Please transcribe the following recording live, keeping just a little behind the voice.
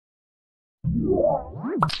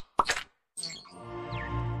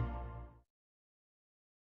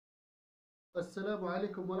السلام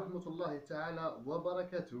عليكم ورحمة الله تعالى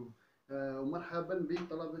وبركاته. ومرحبا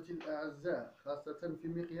بطلبتي الأعزاء، خاصة في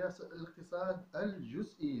مقياس الاقتصاد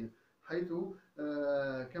الجزئي، حيث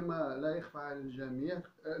كما لا يخفى على الجميع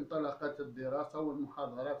انطلقت الدراسة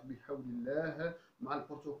والمحاضرات بحول الله مع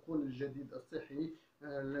البروتوكول الجديد الصحي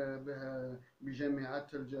بجامعة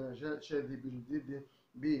شاذلي بالجديد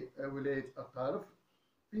بولاية الطرف.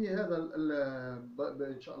 في هذا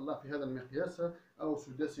إن شاء الله في هذا المقياس أو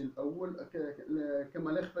السداسي الأول،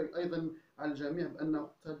 كما لا يخفى أيضا على الجميع بأن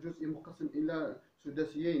الاقتصاد الجزئي مقسم إلى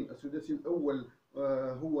سداسيين. السداسي الأول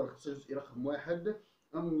هو الاقتصاد الجزئي رقم 1،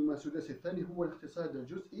 أما السداسي الثاني هو الاقتصاد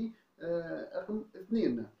الجزئي رقم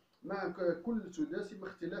 2، مع كل سداسي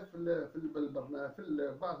باختلاف في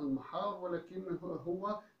بعض المحاور، ولكن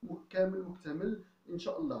هو كامل مكتمل إن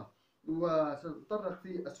شاء الله. وسنتطرق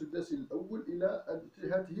في السداسي الأول إلى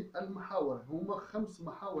هذه المحاور. هما 5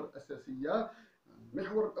 محاور أساسية.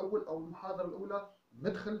 المحور الأول أو المحاضرة الأولى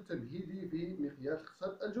مدخل تمهيدي في مقياس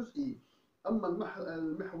الاقتصاد الجزئي. أما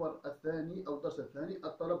المحور الثاني أو الدرس الثاني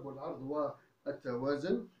الطلب والعرض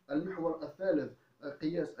والتوازن. المحور الثالث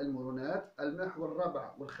قياس المرونات. المحور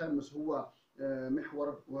الرابع والخامس هو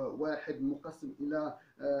محور واحد مقسم إلى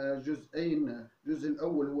جزئين. الجزء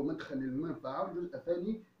الأول هو مدخل المنفعة، والجزء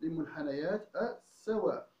الثاني لمنحنيات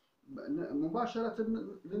السواء. مباشرة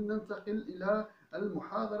لننتقل إلى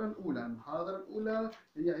المحاضرة الأولى. المحاضرة الأولى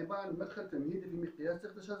هي عبارة عن مدخل تمهيدي في مقياس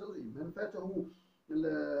الاقتصاد الجزئي. من فاته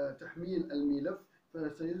تحميل الملف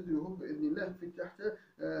فسيجده بإذن الله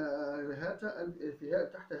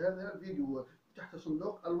تحت هذا الفيديو، تحت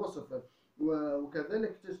صندوق الوصف.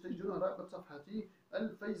 وكذلك تجدون رابط صفحتي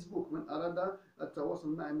الفيسبوك من أراد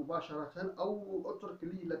التواصل معي مباشرة، أو اترك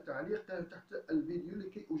لي التعليق تحت الفيديو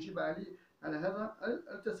لكي أجيب على هذا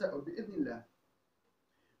التساؤل بإذن الله.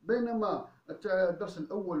 بينما الدرس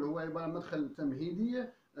الأول هو عبارة عن مدخل تمهيدي،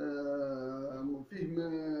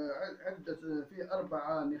 فيه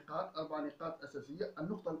 4 نقاط أساسية.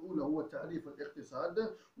 النقطة الأولى هو تعريف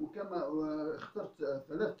الاقتصاد، وكما اخترت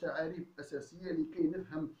 3 تعاريف أساسية لكي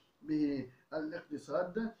نفهم به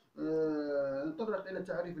الاقتصاد. نتطرق إلى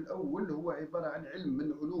التعريف الأول، هو عبارة عن علم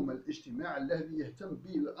من علوم الاجتماع الذي يهتم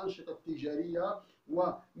بالأنشطة التجارية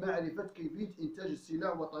ومعرفة كيفية إنتاج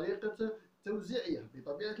السلع وطريقة توزيعها.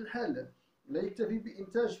 بطبيعة الحال لا يكتفي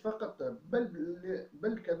بإنتاج فقط،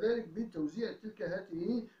 بل كذلك بتوزيع تلك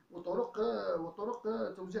هذه وطرق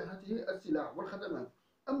توزيع هذه السلع والخدمات.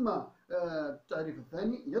 أما التعريف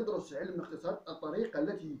الثاني يدرس علم الاقتصاد الطريقة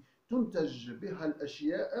التي تنتج بها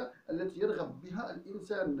الأشياء التي يرغب بها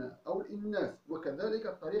الإنسان أو الناس، وكذلك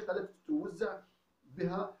الطريقة التي توزع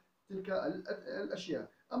بها تلك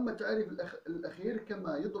الأشياء. أما التعريف الأخير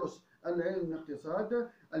كما يدرس العلم الاقتصاد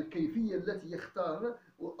الكيفية التي يختار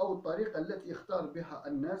أو الطريقة التي يختار بها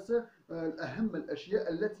الناس أهم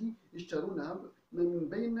الأشياء التي يشترونها من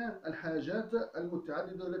بين الحاجات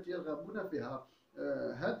المتعددة التي يرغبون فيها.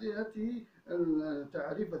 هذه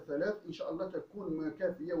التعريف الثلاث إن شاء الله تكون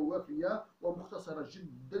كافية ووافية ومختصرة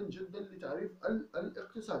جدا جدا لتعريف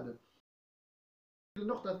الاقتصاد.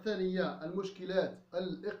 النقطة الثانية المشكلات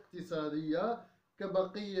الاقتصادية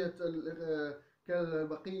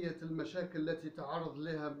كبقية المشاكل التي تعرض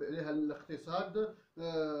لها الاقتصاد،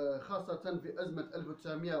 خاصة في أزمة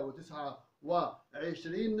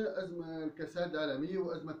 1929، أزمة الكساد العالمي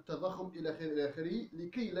وأزمة التضخم إلى آخره.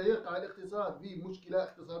 لكي لا يقع الاقتصاد في مشكلة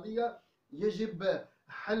اقتصادية يجب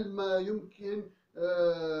حل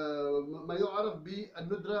ما يعرف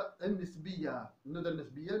بالندرة النسبية. الندرة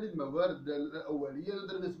النسبية للموارد الأولية،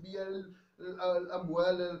 الندرة النسبية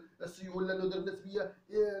الأموال، السيولة، الندرة النسبية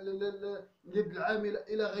اليد العاملة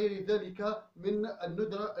إلى غير ذلك من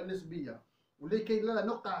الندرة النسبية. ولكي لا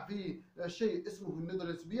نقع في شيء اسمه الندرة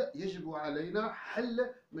النسبية يجب علينا حل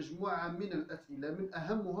مجموعة من الأسئلة، من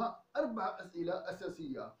أهمها 4 أسئلة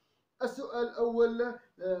أساسية. السؤال الأول: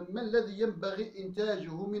 ما الذي ينبغي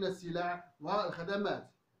إنتاجه من السلع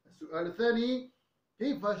والخدمات؟ السؤال الثاني: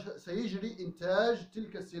 كيف سيجري إنتاج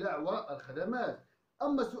تلك السلع والخدمات؟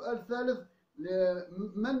 أما السؤال الثالث: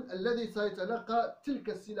 من الذي سيتلقى تلك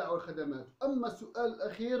السلع والخدمات؟ أما السؤال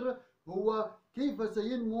الأخير هو كيف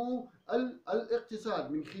سينمو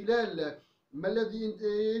الاقتصاد من خلال ما الذي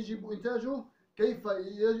يجب إنتاجه، كيف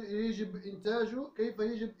يجب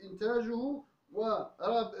إنتاجه،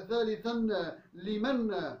 وثالثا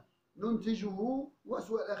لمن ننتجه،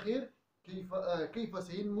 والسؤال الأخير كيف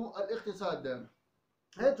سينمو الاقتصاد.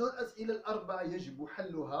 هذه الأسئلة ال4 يجب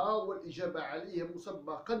حلها والإجابة عليها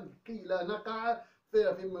مسبقا كي لا نقع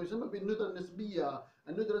فيما يسمى بالندرة النسبية.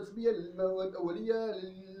 الندرة النسبية للمواد الأولية،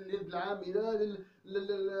 لليد العاملة،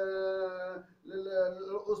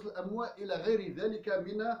 رؤوس الأموال إلى غير ذلك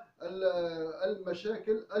من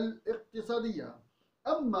المشاكل الاقتصادية.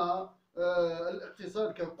 أما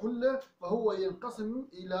الاقتصاد ككل فهو ينقسم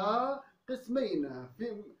إلى قسمين،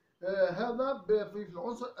 في هذا في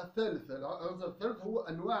العنصر الثالث. العنصر الثالث هو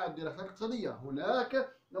أنواع الدراسات الاقتصادية. هناك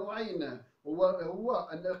نوعين، هو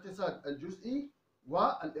الاقتصاد الجزئي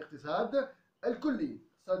والاقتصاد الكلي.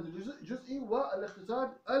 الاقتصاد الجزئي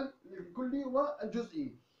والاقتصاد الكلي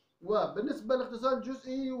والجزئي. وبالنسبة للاقتصاد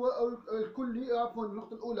الجزئي والكلي، عفوا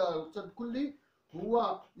النقطة الأولى، الاقتصاد الكلي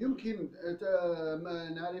هو يمكن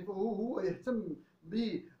نعرفه، هو يهتم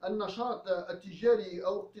بالنشاط التجاري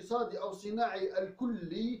أو اقتصادي أو صناعي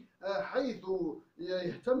الكلي، حيث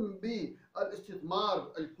يهتم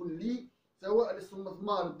بالاستثمار الكلي، سواء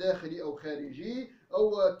الاستثمار داخلي أو خارجي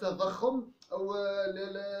أو التضخم أو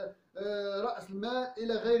رأس المال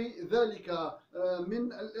إلى غير ذلك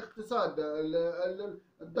من الاقتصاد،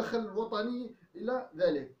 الدخل الوطني إلى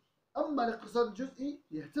ذلك. أما الاقتصاد الجزئي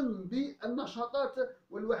يهتم بالنشاطات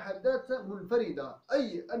والوحدات منفردة،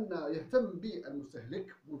 أي أن يهتم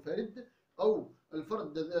بالمستهلك منفرد أو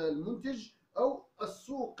الفرد المنتج أو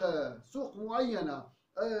السوق، سوق معينة.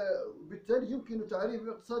 بالتالي يمكن تعريف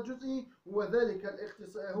الاقتصاد الجزئي هو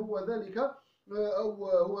ذلك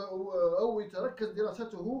أو يتركز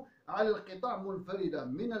دراسته على القطاع منفردة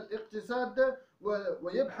من الاقتصاد،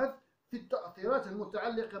 ويبحث في التأثيرات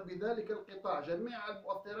المتعلقة بذلك القطاع، جميع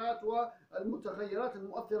المؤثرات والمتغيرات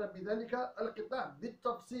المؤثرة بذلك القطاع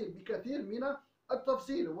بالتفصيل، بكثير من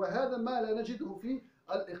التفصيل، وهذا ما لا نجده في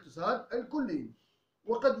الاقتصاد الكلي.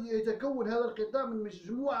 وقد يتكون هذا القطاع من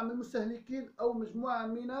مجموعة من المستهلكين أو مجموعة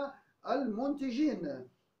من المنتجين،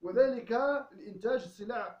 وذلك لإنتاج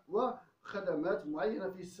سلع وخدمات معينة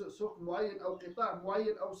في سوق معين أو قطاع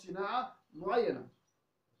معين أو صناعة معينة.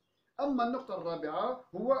 أما النقطة الرابعة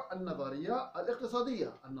هو النظرية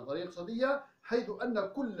الاقتصادية. النظرية الاقتصادية حيث أن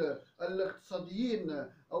كل الاقتصاديين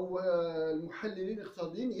أو المحللين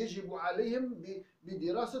الاقتصاديين يجب عليهم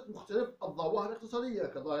بدراسة مختلف الظواهر الاقتصادية،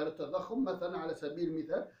 كظاهرة التضخم مثلا على سبيل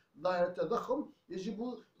المثال. ظاهرة التضخم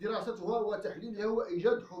يجب دراستها وتحليلها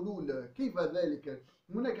وإيجاد حلول. كيف ذلك؟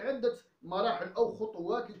 هناك عدة مراحل أو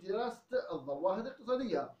خطوات لدراسة الظواهر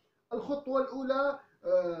الاقتصادية. الخطوة الأولى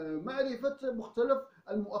معرفة مختلف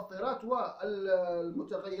المؤثرات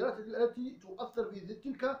والمتغيرات التي تؤثر في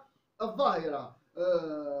تلك الظاهرة.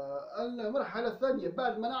 المرحلة الثانية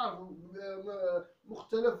بعد ما نعرف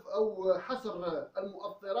مختلف أو حصر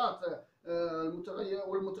المؤثرات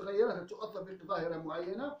والمتغيرات التي تؤثر في ظاهرة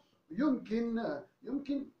معينة،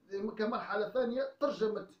 يمكن كمرحلة ثانية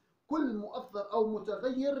ترجمة كل مؤثر أو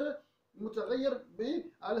متغير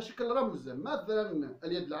على شكل رمز. مثلا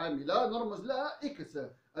اليد العاملة نرمز لها إكس،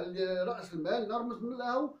 رأس المال نرمز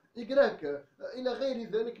له إجراك، إلى غير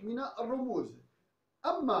ذلك من الرموز.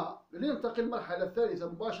 أما لننتقل المرحلة الثالثة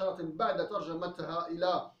مباشرة بعد ترجمتها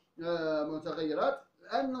إلى متغيرات،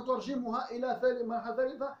 أن نترجمها إلى مرحلة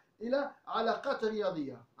ثالثة إلى علاقات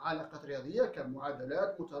رياضية. علاقات رياضية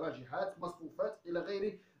كمعادلات، متراجحات، مصفوفات، إلى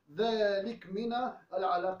غير ذلك من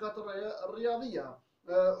العلاقات الرياضية،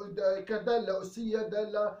 كدالة أسية،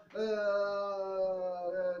 دالة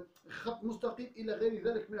خط مستقيم، إلى غير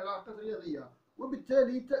ذلك من العلاقات الرياضية.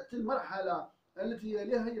 وبالتالي تأتي المرحلة التي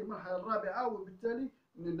يليها هي المرحلة الرابعة، وبالتالي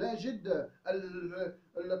نجد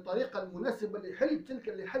الطريقة المناسبة لحل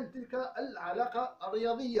تلك العلاقة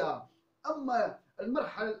الرياضية. أما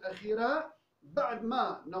المرحلة الأخيرة بعد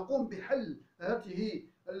ما نقوم بحل هذه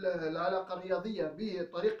العلاقة الرياضية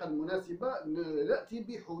بطريقة مناسبة، نأتي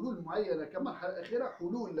بحلول معينة كمرحلة أخيرة،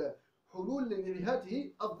 حلول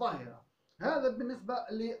لهذه الظاهرة. هذا بالنسبة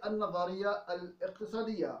للنظرية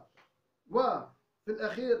الاقتصادية. وفي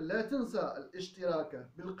الأخير لا تنسى الاشتراك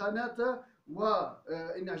بالقناة،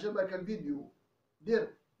 وإن أعجبك الفيديو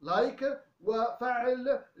دير لايك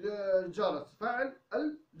وفعل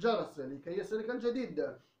الجرس لكي يصلك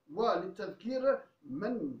الجديد. وللتذكير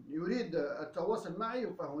من يريد التواصل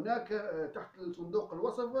معي فهناك تحت صندوق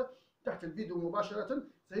الوصف تحت الفيديو مباشرة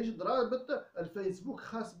سيجد رابط الفيسبوك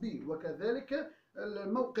خاص بي، وكذلك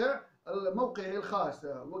الموقع الخاص،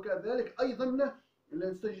 وكذلك أيضا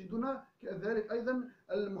تجدون كذلك أيضا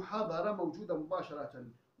المحاضرة موجودة مباشرة.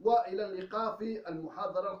 وإلى اللقاء في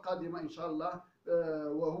المحاضرة القادمة إن شاء الله،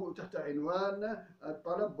 وهو تحت عنوان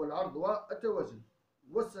الطلب والعرض والتوازن.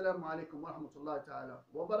 والسلام عليكم ورحمة الله تعالى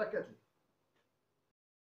وبركاته.